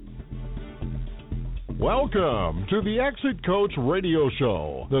Welcome to the Exit Coach Radio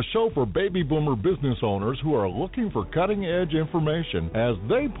Show, the show for baby boomer business owners who are looking for cutting-edge information as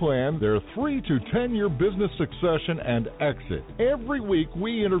they plan their 3 to 10-year business succession and exit. Every week,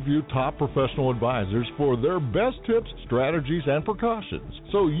 we interview top professional advisors for their best tips, strategies, and precautions,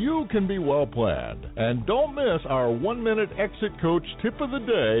 so you can be well-planned. And don't miss our 1-minute Exit Coach tip of the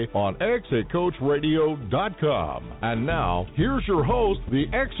day on ExitCoachRadio.com. And now, here's your host, the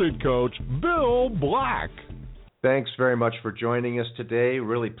Exit Coach, Bill Black. Thanks very much for joining us today.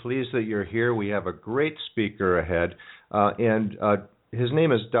 Really pleased that you're here. We have a great speaker ahead, and his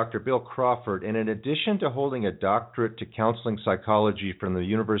name is Dr. Bill Crawford. And in addition to holding a doctorate to counseling psychology from the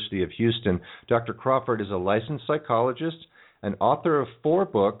University of Houston, Dr. Crawford is a licensed psychologist, an author of 4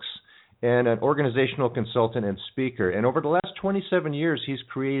 books, and an organizational consultant and speaker. And over the last 27 years, he's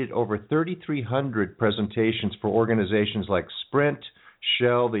created over 3,300 presentations for organizations like Sprint,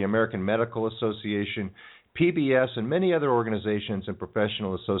 Shell, the American Medical Association, PBS, and many other organizations and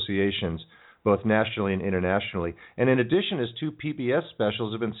professional associations, both nationally and internationally. And in addition, his 2 PBS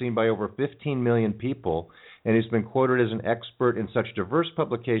specials have been seen by over 15 million people, and he's been quoted as an expert in such diverse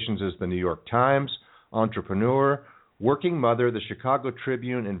publications as the New York Times, Entrepreneur, Working Mother, the Chicago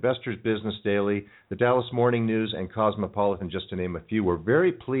Tribune, Investors Business Daily, the Dallas Morning News, and Cosmopolitan, just to name a few. We're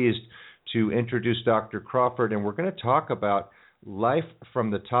very pleased to introduce Dr. Crawford, and we're going to talk about life from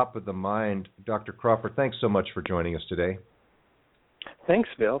the top of the mind. Dr. Crawford, thanks so much for joining us today. Thanks,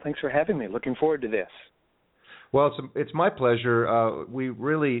 Bill. Thanks for having me. Looking forward to this. Well, it's my pleasure. We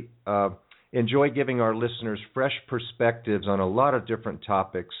really enjoy giving our listeners fresh perspectives on a lot of different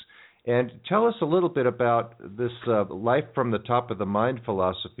topics. And tell us a little bit about this life from the top of the mind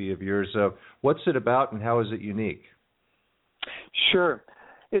philosophy of yours. What's it about and how is it unique? Sure.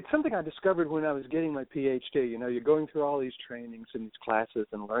 It's something I discovered when I was getting my PhD. You know, you're going through all these trainings and these classes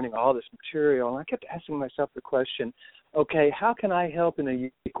and learning all this material, and I kept asking myself the question, okay, how can I help in a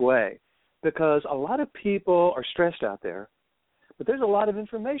unique way? Because a lot of people are stressed out there, but there's a lot of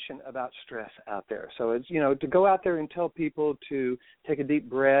information about stress out there. So it's, you know, to go out there and tell people to take a deep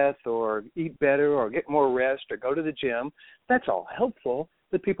breath or eat better or get more rest or go to the gym, that's all helpful,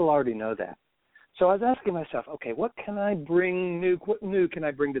 but people already know that. So I was asking myself, okay, what can I bring new? What new can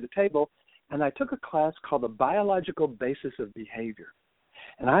I bring to the table? And I took a class called The Biological Basis of Behavior.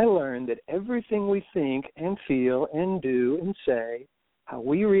 And I learned that everything we think and feel and do and say, how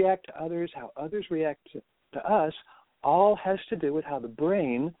we react to others, how others react to us, all has to do with how the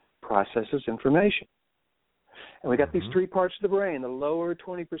brain processes information. And we got these 3 parts of the brain. The lower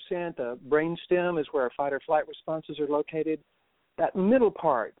 20%, the brain stem is where our fight or flight responses are located. That middle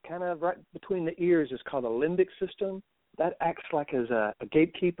part, kind of right between the ears, is called the limbic system. That acts like as a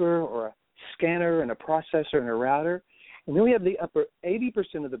gatekeeper or a scanner and a processor and a router. And then we have the upper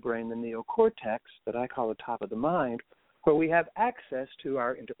 80% of the brain, the neocortex, that I call the top of the mind, where we have access to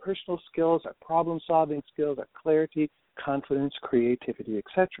our interpersonal skills, our problem-solving skills, our clarity, confidence, creativity,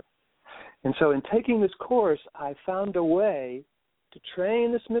 etc. And so in taking this course, I found a way to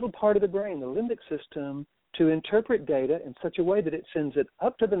train this middle part of the brain, the limbic system, to interpret data in such a way that it sends it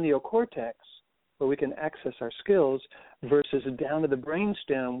up to the neocortex where we can access our skills versus down to the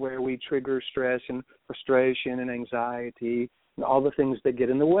brainstem where we trigger stress and frustration and anxiety and all the things that get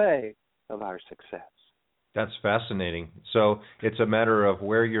in the way of our success. That's fascinating. So it's a matter of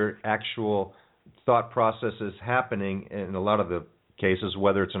where your actual thought process is happening in a lot of the cases,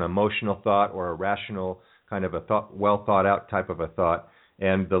 whether it's an emotional thought or a rational kind of a thought, well thought out type of a thought.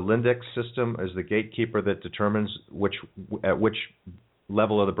 And the limbic system is the gatekeeper that determines at which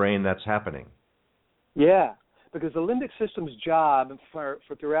level of the brain that's happening. Yeah, because the limbic system's job for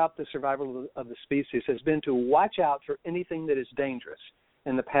throughout the survival of the species has been to watch out for anything that is dangerous.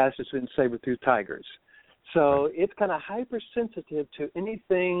 In the past, it's been saber-toothed tigers. So it's kind of hypersensitive to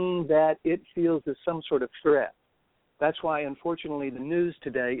anything that it feels is some sort of threat. That's why, unfortunately, the news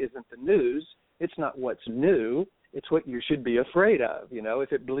today isn't the news. It's not what's new. It's what you should be afraid of. You know,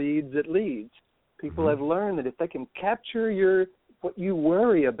 if it bleeds, it leads. People have learned that if they can capture what you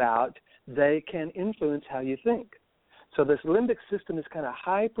worry about, they can influence how you think. So this limbic system is kind of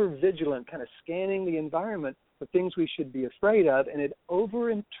hyper-vigilant, kind of scanning the environment for things we should be afraid of, and it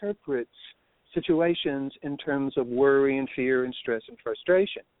over-interprets situations in terms of worry and fear and stress and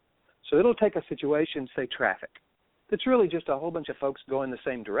frustration. So it'll take a situation, say traffic. It's really just a whole bunch of folks going the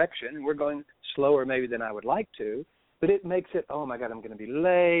same direction, and we're going slower maybe than I would like to, but it makes it, oh, my God, I'm going to be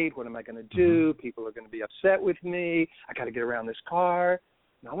late. What am I going to do? People are going to be upset with me. I got to get around this car.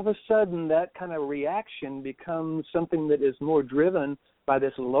 And all of a sudden, that kind of reaction becomes something that is more driven by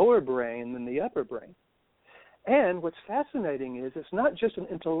this lower brain than the upper brain. And what's fascinating is it's not just an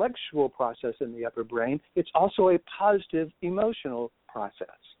intellectual process in the upper brain, it's also a positive emotional process.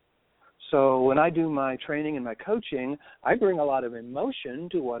 So when I do my training and my coaching, I bring a lot of emotion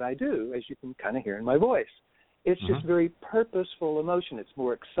to what I do, as you can kind of hear in my voice. It's just very purposeful emotion. It's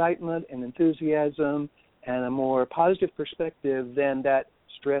more excitement and enthusiasm and a more positive perspective than that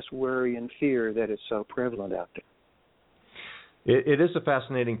stress, worry, and fear that is so prevalent out there. It is a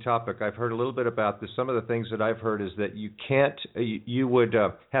fascinating topic. I've heard a little bit about this. Some of the things that I've heard is that you would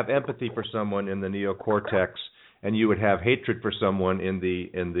have empathy for someone in the neocortex, and you would have hatred for someone in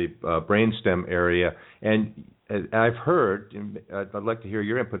the brainstem area. And I've heard, I'd like to hear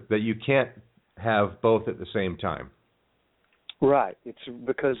your input, that you can't have both at the same time. Right. It's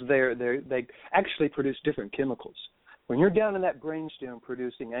because they actually produce different chemicals. When you're down in that brainstem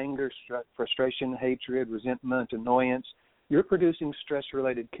producing anger, frustration, hatred, resentment, annoyance, you're producing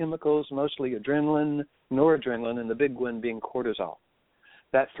stress-related chemicals, mostly adrenaline, noradrenaline, and the big one being cortisol.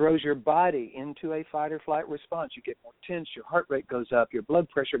 That throws your body into a fight-or-flight response. You get more tense, your heart rate goes up, your blood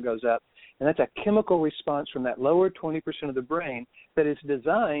pressure goes up, and that's a chemical response from that lower 20% of the brain that is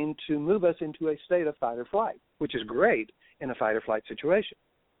designed to move us into a state of fight-or-flight, which is great in a fight-or-flight situation.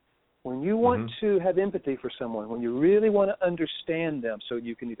 When you want to have empathy for someone, when you really want to understand them so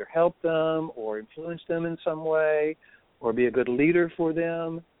you can either help them or influence them in some way or be a good leader for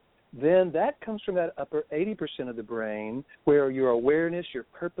them, then that comes from that upper 80% of the brain where your awareness, your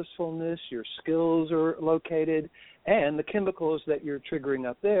purposefulness, your skills are located, and the chemicals that you're triggering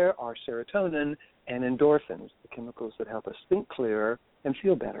up there are serotonin and endorphins, the chemicals that help us think clearer and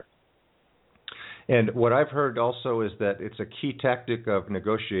feel better. And what I've heard also is that it's a key tactic of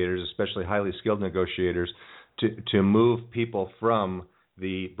negotiators, especially highly skilled negotiators, to move people from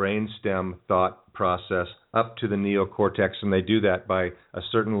the brainstem thought process up to the neocortex, and they do that by a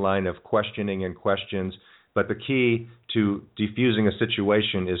certain line of questioning and questions. But the key to diffusing a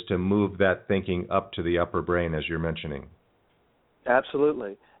situation is to move that thinking up to the upper brain, as you're mentioning.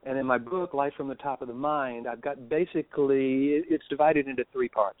 Absolutely. And in my book, Life from the Top of the Mind, I've got basically, it's divided into three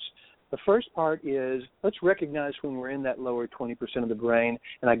parts. The first part is, let's recognize when we're in that lower 20% of the brain,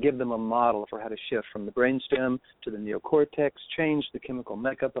 and I give them a model for how to shift from the brainstem to the neocortex, change the chemical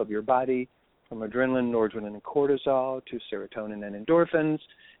makeup of your body from adrenaline, noradrenaline, and cortisol to serotonin and endorphins,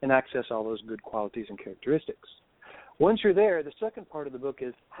 and access all those good qualities and characteristics. Once you're there, the second part of the book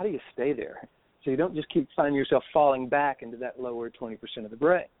is, how do you stay there? So you don't just keep finding yourself falling back into that lower 20% of the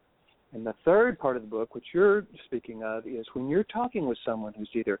brain. And the third part of the book, which you're speaking of, is when you're talking with someone who's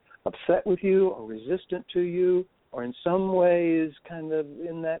either upset with you or resistant to you or in some ways kind of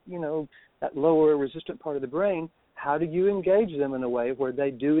in that, that lower resistant part of the brain, how do you engage them in a way where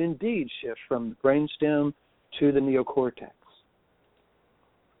they do indeed shift from the brainstem to the neocortex?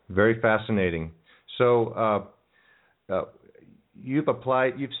 Very fascinating. So you've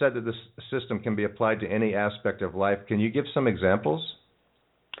said that this system can be applied to any aspect of life. Can you give some examples?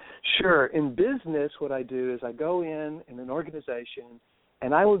 Sure. In business, what I do is I go in an organization,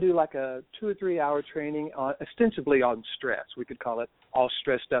 and I will do like a 2 or 3 hour training ostensibly on stress. We could call it all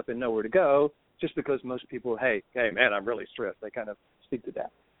stressed up and nowhere to go, just because most people, hey, man, I'm really stressed. They kind of speak to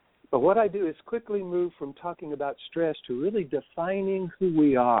that. But what I do is quickly move from talking about stress to really defining who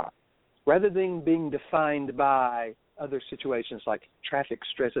we are, rather than being defined by other situations like traffic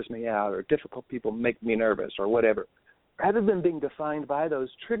stresses me out or difficult people make me nervous or whatever. Rather than being defined by those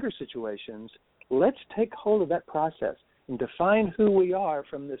trigger situations, let's take hold of that process and define who we are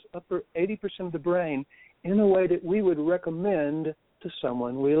from this upper 80% of the brain in a way that we would recommend to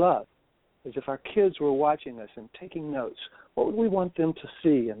someone we love. As if our kids were watching us and taking notes, what would we want them to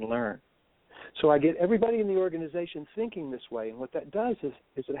see and learn? So I get everybody in the organization thinking this way, and what that does is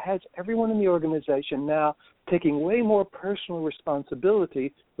it has everyone in the organization now taking way more personal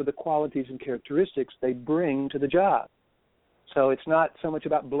responsibility for the qualities and characteristics they bring to the job. So it's not so much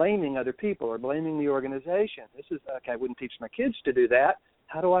about blaming other people or blaming the organization. This is, okay, I wouldn't teach my kids to do that.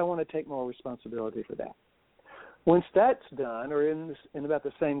 How do I want to take more responsibility for that? Once that's done, or in about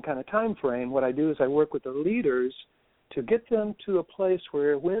the same kind of time frame, what I do is I work with the leaders to get them to a place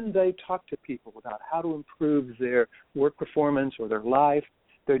where when they talk to people about how to improve their work performance or their life,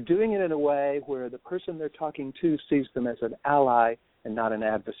 they're doing it in a way where the person they're talking to sees them as an ally and not an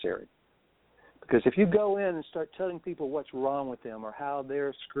adversary. Because if you go in and start telling people what's wrong with them or how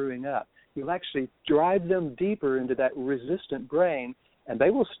they're screwing up, you'll actually drive them deeper into that resistant brain, and they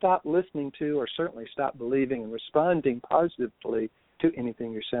will stop listening to or certainly stop believing and responding positively to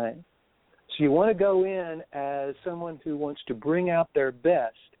anything you're saying. So you want to go in as someone who wants to bring out their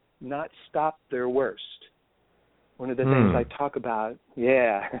best, not stop their worst. One of the things I talk about,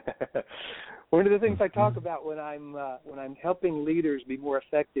 One of the things I talk about when I'm helping leaders be more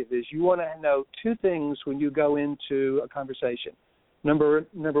effective is you want to know two things when you go into a conversation. Number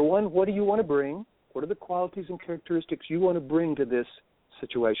one, what do you want to bring? What are the qualities and characteristics you want to bring to this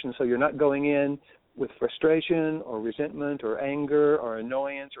situation? So you're not going in with frustration or resentment or anger or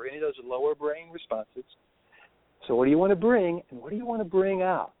annoyance or any of those lower brain responses. So what do you want to bring, and what do you want to bring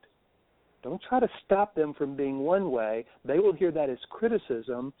out? Don't try to stop them from being one way. They will hear that as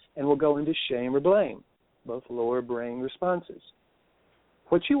criticism and will go into shame or blame, both lower brain responses.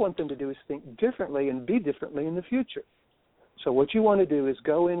 What you want them to do is think differently and be differently in the future. So what you want to do is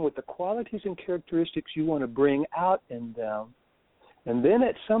go in with the qualities and characteristics you want to bring out in them, and then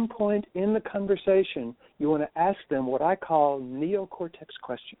at some point in the conversation, you want to ask them what I call neocortex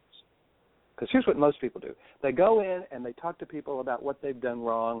questions. Because here's what most people do. They go in and they talk to people about what they've done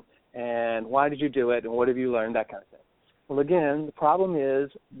wrong and why did you do it and what have you learned, that kind of thing. Well, again, the problem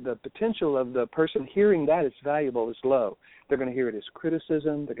is the potential of the person hearing that is valuable is low. They're going to hear it as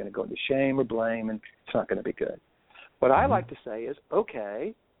criticism. They're going to go into shame or blame, and it's not going to be good. What I like to say is,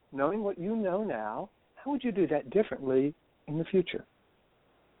 okay, knowing what you know now, how would you do that differently in the future?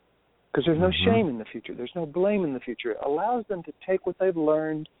 Because there's no shame in the future. There's no blame in the future. It allows them to take what they've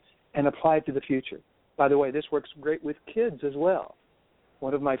learned and apply it to the future. By the way, this works great with kids as well.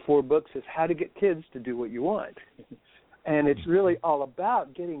 One of my 4 books is How to Get Kids to Do What You Want. And it's really all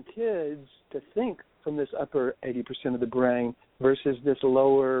about getting kids to think from this upper 80% of the brain versus this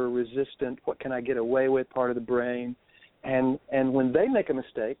lower resistant, what can I get away with part of the brain. And when they make a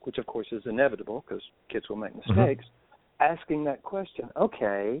mistake, which of course is inevitable because kids will make mistakes, asking that question,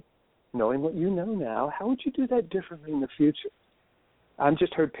 okay, knowing what you know now, how would you do that differently in the future? I've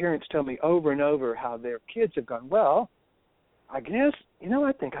just heard parents tell me over and over how their kids have gone, well, I guess,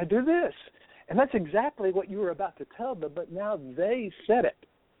 I think I do this. And that's exactly what you were about to tell them, but now they said it.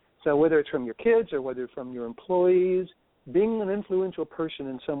 So whether it's from your kids or whether it's from your employees, being an influential person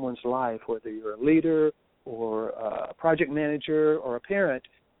in someone's life, whether you're a leader or a project manager or a parent,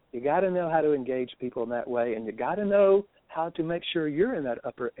 you got to know how to engage people in that way, and you got to know how to make sure you're in that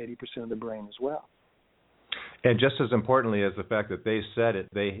upper 80% of the brain as well. And just as importantly as the fact that they said it,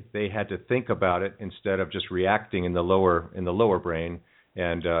 they had to think about it instead of just reacting in the lower brain,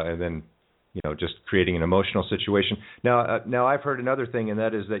 and then just creating an emotional situation. Now I've heard another thing, and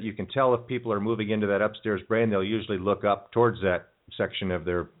that is that you can tell if people are moving into that upstairs brain. They'll usually look up towards that section of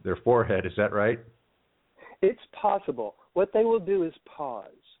their forehead. Is that right? It's possible. What they will do is pause.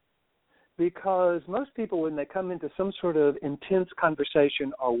 Because most people, when they come into some sort of intense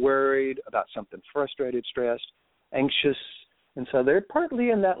conversation, are worried about something, frustrated, stressed, anxious, and so they're partly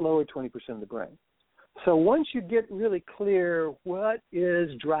in that lower 20% of the brain. So once you get really clear what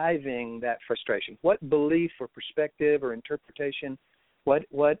is driving that frustration, what belief or perspective or interpretation, what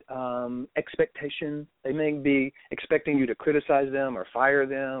expectation, they may be expecting you to criticize them or fire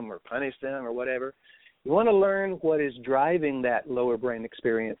them or punish them or whatever. You want to learn what is driving that lower brain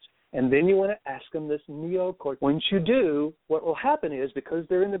experience. And then you want to ask them this neocortex. Once you do, what will happen is, because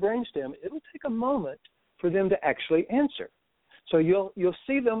they're in the brainstem, it'll take a moment for them to actually answer. So you'll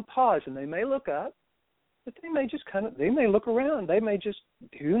see them pause, and they may look up, but they may just they may look around. They may just,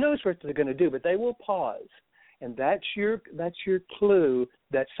 who knows what they're going to do, but they will pause. And that's your clue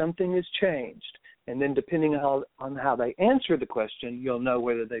that something has changed. And then depending on how they answer the question, you'll know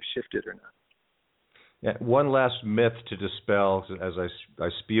whether they've shifted or not. Yeah, one last myth to dispel as I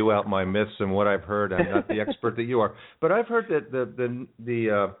spew out my myths and what I've heard. I'm not the expert that you are, but I've heard that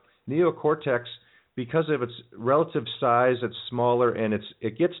the neocortex, because of its relative size, it's smaller and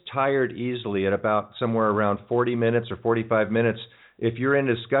it gets tired easily at about somewhere around 40 minutes or 45 minutes. If you're in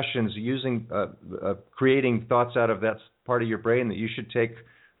discussions using creating thoughts out of that part of your brain, that you should take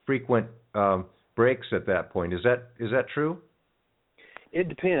frequent breaks at that point. Is that true? It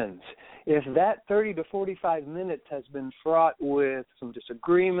depends. If that 30 to 45 minutes has been fraught with some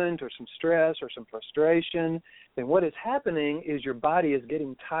disagreement or some stress or some frustration, then what is happening is your body is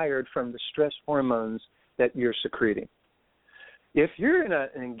getting tired from the stress hormones that you're secreting. If you're in an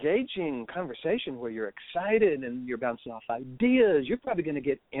engaging conversation where you're excited and you're bouncing off ideas, you're probably going to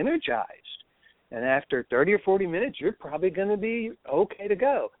get energized. And after 30 or 40 minutes, you're probably going to be okay to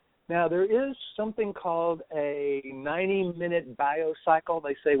go. Now, there is something called a 90-minute biocycle.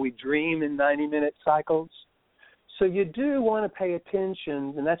 They say we dream in 90-minute cycles. So you do want to pay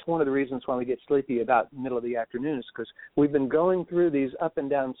attention, and that's one of the reasons why we get sleepy about the middle of the afternoon, is because we've been going through these up and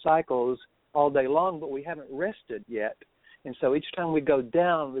down cycles all day long, but we haven't rested yet. And so each time we go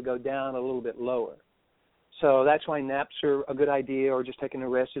down a little bit lower. So that's why naps are a good idea, or just taking a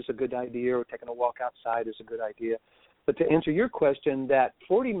rest is a good idea, or taking a walk outside is a good idea. But to answer your question, that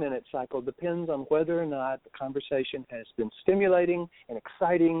 40-minute cycle depends on whether or not the conversation has been stimulating and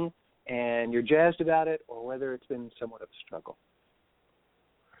exciting and you're jazzed about it, or whether it's been somewhat of a struggle.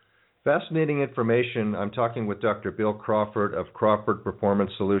 Fascinating information. I'm talking with Dr. Bill Crawford of Crawford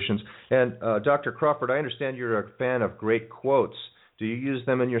Performance Solutions. And Dr. Crawford, I understand you're a fan of great quotes. Do you use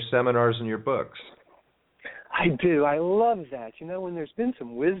them in your seminars and your books? I do. I love that. You know, when there's been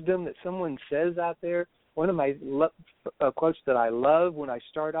some wisdom that someone says out there, one of my quotes that I love when I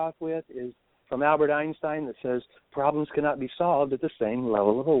start off with is from Albert Einstein that says, problems cannot be solved at the same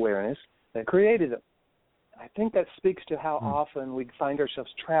level of awareness that created them. I think that speaks to how often we find ourselves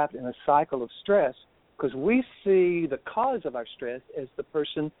trapped in a cycle of stress because we see the cause of our stress as the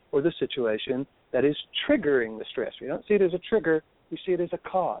person or the situation that is triggering the stress. We don't see it as a trigger. We see it as a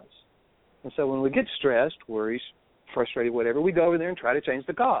cause. And so when we get stressed, worried, frustrated, whatever, we go over there and try to change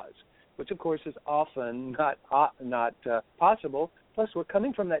the cause, which, of course, is often not possible. Plus, we're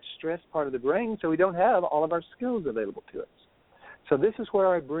coming from that stress part of the brain, so we don't have all of our skills available to us. So this is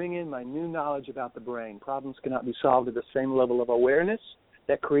where I bring in my new knowledge about the brain. Problems cannot be solved at the same level of awareness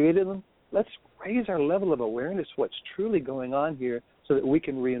that created them. Let's raise our level of awareness, what's truly going on here, so that we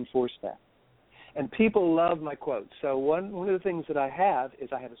can reinforce that. And people love my quotes. So one of the things that I have is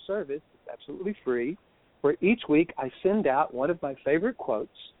I have a service, it's absolutely free, where each week I send out one of my favorite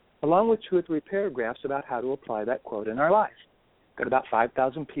quotes, along with 2 or 3 paragraphs about how to apply that quote in our life. Got about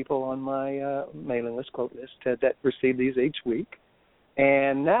 5,000 people on my mailing list, quote list, that receive these each week.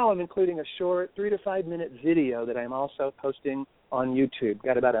 And now I'm including a short 3 to 5 minute video that I'm also posting on YouTube.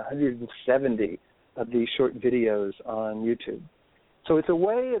 Got about 170 of these short videos on YouTube. So it's a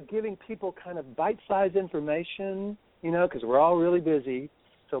way of giving people kind of bite-sized information, you know, because we're all really busy.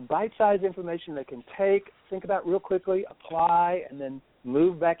 So bite-sized information they can take, think about real quickly, apply, and then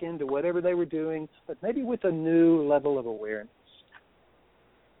move back into whatever they were doing, but maybe with a new level of awareness.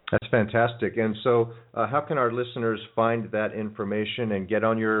 That's fantastic. And so how can our listeners find that information and get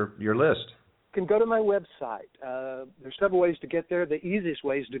on your list? You can go to my website. There's several ways to get there. The easiest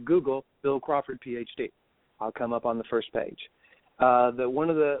way is to Google Bill Crawford, PhD. I'll come up on the first page. One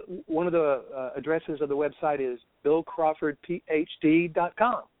of the addresses of the website is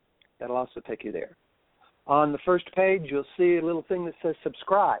billcrawfordphd.com. That'll also take you there. On the first page, you'll see a little thing that says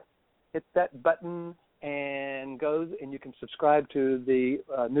subscribe. Hit that button and you can subscribe to the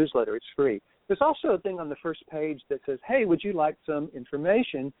newsletter. It's free. There's also a thing on the first page that says, hey, would you like some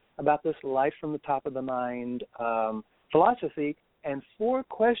information about this life from the top of the mind philosophy? And 4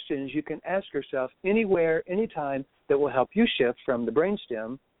 questions you can ask yourself anywhere, anytime that will help you shift from the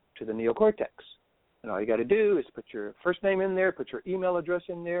brainstem to the neocortex. And all you got to do is put your first name in there, put your email address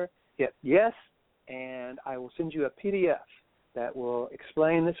in there, hit yes, and I will send you a PDF that will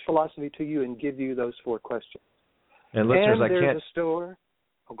explain this philosophy to you and give you those 4 questions. And listeners, there's a store.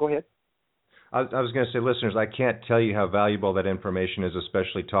 Oh, go ahead. I was going to say, listeners, I can't tell you how valuable that information is,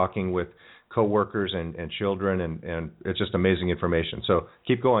 especially talking with coworkers and children, and it's just amazing information. So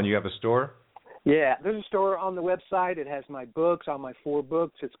keep going. You have a store? Yeah, there's a store on the website. It has my books, all my 4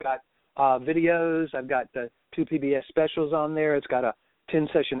 books. It's got videos. I've got the 2 PBS specials on there. It's got a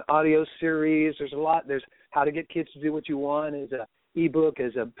 10-session audio series. There's a lot. There's How to Get Kids to Do What You Want as an ebook,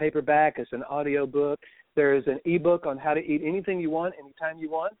 as a paperback, as an audio book. There's an ebook on how to eat anything you want, anytime you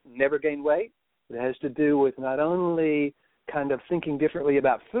want, never gain weight. It has to do with not only kind of thinking differently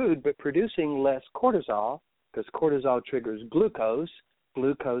about food, but producing less cortisol, because cortisol triggers glucose.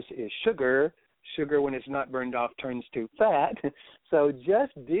 Glucose is sugar. Sugar, when it's not burned off, turns to fat. So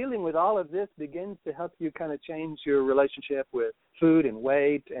just dealing with all of this begins to help you kind of change your relationship with food and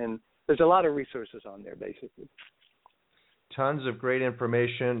weight, and there's a lot of resources on there, basically. Tons of great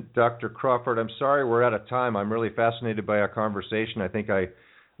information. Dr. Crawford, I'm sorry we're out of time. I'm really fascinated by our conversation. I think I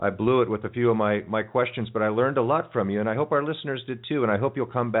blew it with a few of my questions, but I learned a lot from you, and I hope our listeners did too, and I hope you'll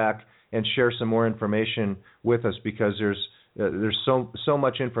come back and share some more information with us, because there's so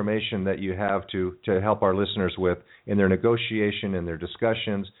much information that you have to help our listeners with in their negotiation and their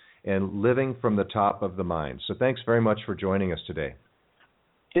discussions and living from the top of the mind. So thanks very much for joining us today.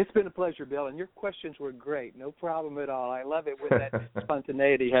 It's been a pleasure, Bill, and your questions were great. No problem at all. I love it when that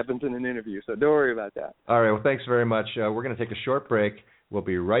spontaneity happens in an interview, so don't worry about that. All right, well, thanks very much. We're going to take a short break. We'll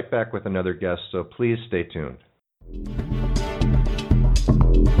be right back with another guest, so please stay tuned.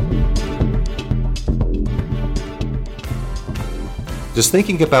 Does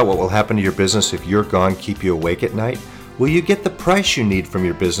thinking about what will happen to your business if you're gone keep you awake at night? Will you get the price you need from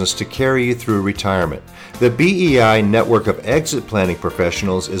your business to carry you through retirement? The BEI Network of Exit Planning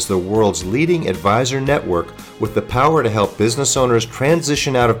Professionals is the world's leading advisor network with the power to help business owners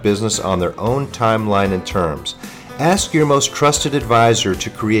transition out of business on their own timeline and terms. Ask your most trusted advisor to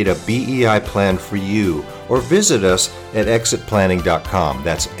create a BEI plan for you, or visit us at exitplanning.com.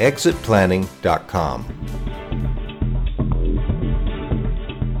 That's exitplanning.com.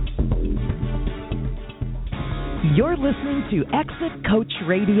 You're listening to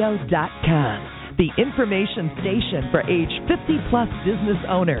ExitCoachRadio.com, the information station for age 50-plus business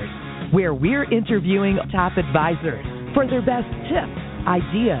owners, where we're interviewing top advisors for their best tips,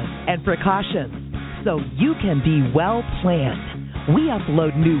 ideas, and precautions, so you can be well planned. We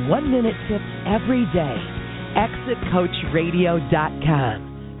upload new 1-minute tips every day.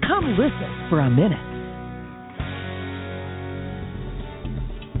 ExitCoachRadio.com. Come listen for a minute.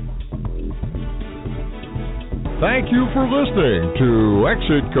 Thank you for listening to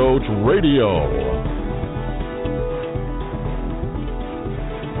Exit Coach Radio.